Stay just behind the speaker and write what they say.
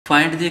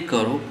Find the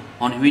curve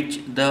on which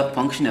the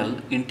functional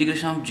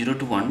integration of 0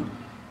 to 1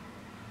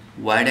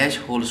 y dash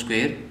whole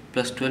square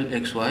plus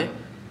 12xy,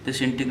 this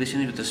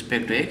integration is with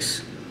respect to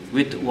x,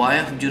 with y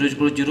of 0 is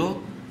equal to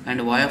 0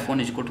 and y of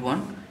 1 is equal to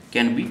 1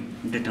 can be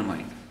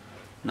determined.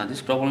 Now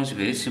this problem is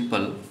very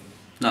simple.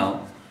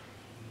 Now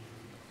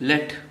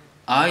let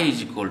I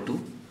is equal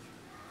to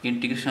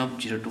integration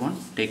of 0 to 1,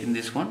 taking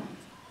this one,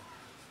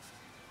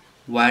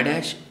 y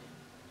dash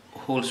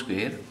whole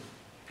square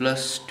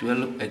plus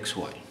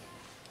 12xy.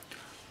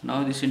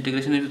 Now this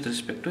integration is with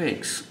respect to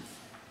x.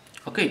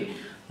 Okay,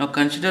 now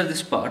consider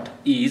this part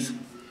is,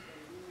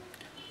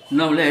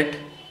 now let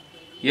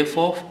f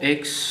of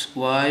x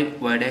y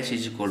dash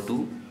is equal to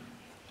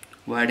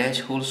y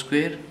dash whole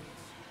square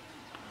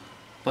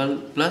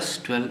plus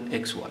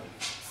 12xy.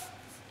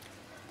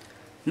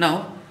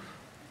 Now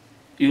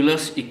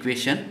Euler's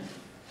equation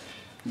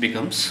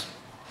becomes,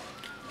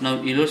 now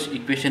Euler's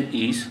equation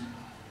is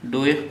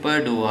dou f by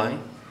dou y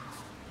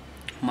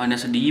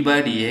minus d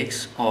by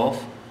dx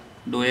of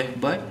dou f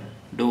by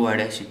dou y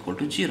dash equal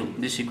to 0.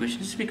 This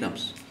equation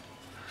becomes,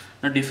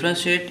 now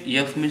differentiate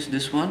f means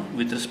this one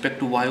with respect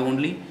to y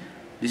only,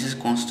 this is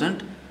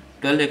constant,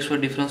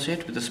 12xy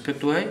differentiate with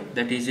respect to y,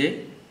 that is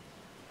a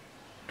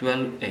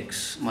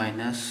 12x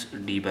minus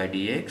d by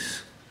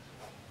dx.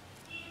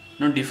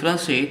 Now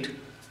differentiate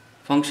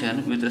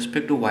function with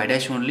respect to y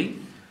dash only,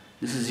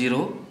 this is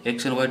 0,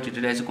 x and y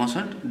treated as a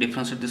constant,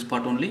 differentiate this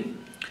part only,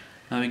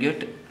 now we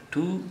get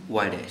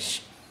 2y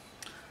dash,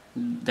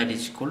 that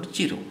is equal to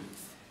 0.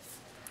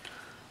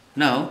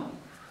 Now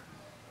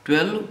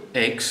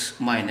 12x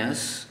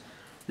minus,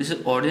 this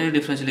is ordinary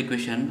differential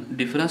equation,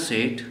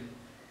 differentiate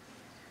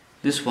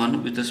this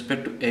one with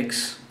respect to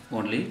x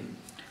only,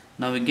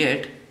 now we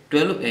get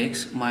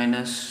 12x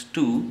minus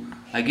 2,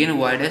 again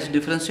y dash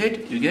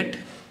differentiate, you get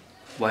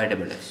y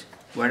double dash,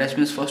 y dash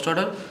means first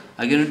order,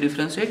 again you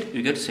differentiate,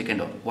 you get second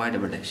order, y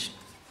double dash.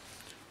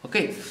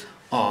 Okay,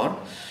 or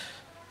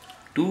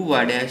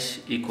 2y dash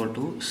equal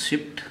to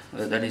shift,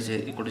 that is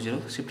equal to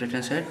 0, shift right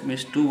hand side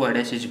means 2y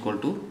dash is equal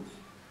to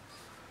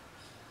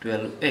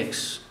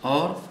 12x,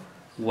 or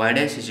y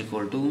dash is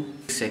equal to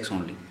 6x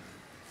only.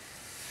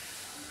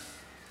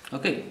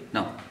 Okay,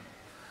 now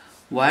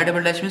y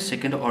double dash means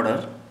second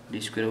order, d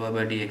square y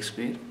by dx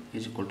square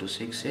is equal to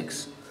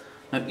 6x.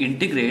 Now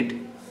integrate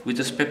with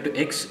respect to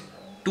x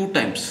 2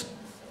 times.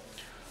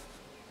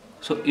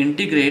 So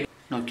integrate,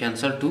 now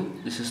cancel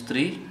 2, this is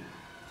 3.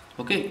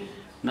 Okay,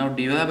 now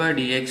dy by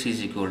dx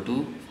is equal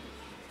to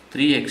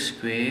 3x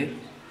square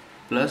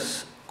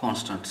plus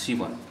constant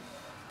c1.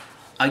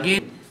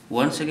 Again,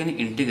 once again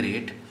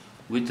integrate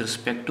with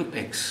respect to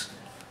x.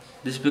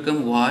 This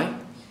become y,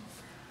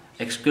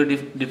 x square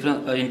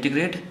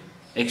integrate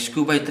x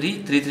cube by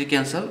 3, 3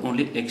 cancel,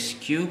 only x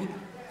cube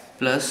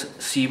plus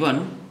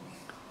c1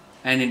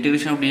 and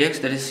integration of dx,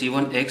 that is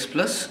c1x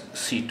plus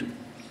c2.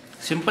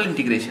 Simple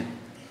integration.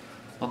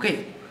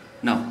 Okay,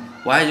 now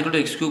y is equal to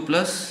x cube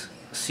plus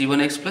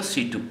c1x plus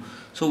c2.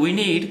 So we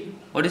need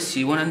what is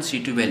c1 and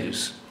c2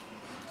 values.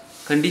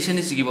 Condition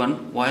is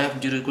given, y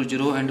of 0 equal to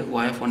 0 and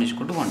y of 1 is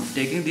equal to 1.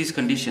 Taking these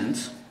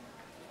conditions,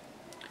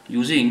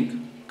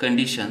 using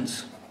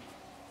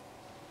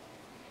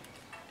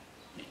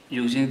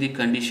the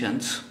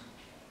conditions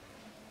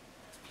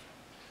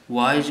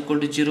y is equal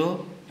to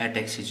 0 at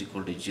x is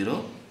equal to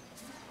 0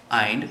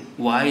 and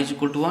y is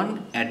equal to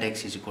 1 at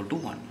x is equal to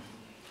 1.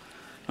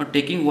 Now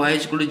taking y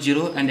is equal to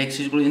 0 and x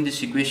is equal to, in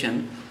this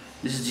equation,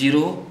 this is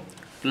 0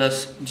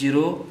 plus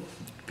 0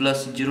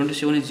 plus 0 into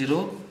 7 is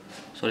 0,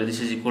 sorry, this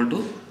is equal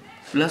to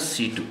plus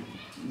c2,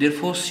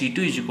 therefore c2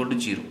 is equal to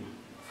 0.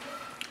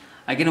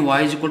 Again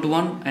y is equal to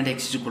 1 and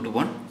x is equal to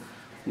 1,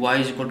 y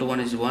is equal to 1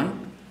 is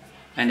 1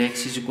 and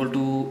x is equal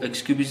to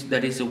x cube is,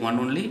 that is 1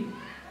 only,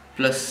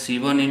 plus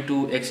c1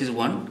 into x is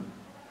 1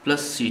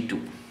 plus c2.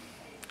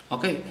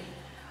 Okay,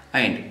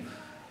 and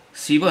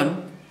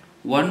c1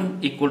 1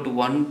 equal to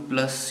 1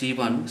 plus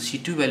c1,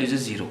 c2 values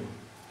is 0.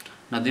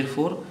 Now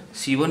therefore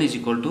c1 is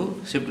equal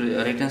to, shift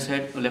right hand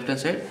side, left hand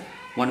side,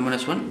 1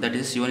 minus 1, that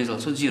is c1 is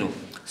also 0.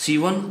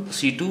 c1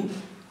 c2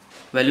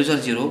 values are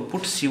 0,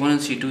 put c1 and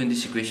c2 in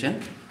this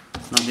equation.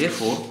 Now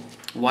therefore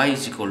y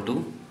is equal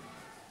to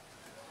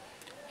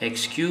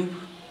x cube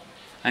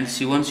and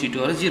c1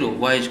 c2 are 0,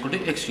 y is equal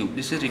to x cube.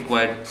 This is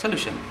required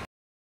solution.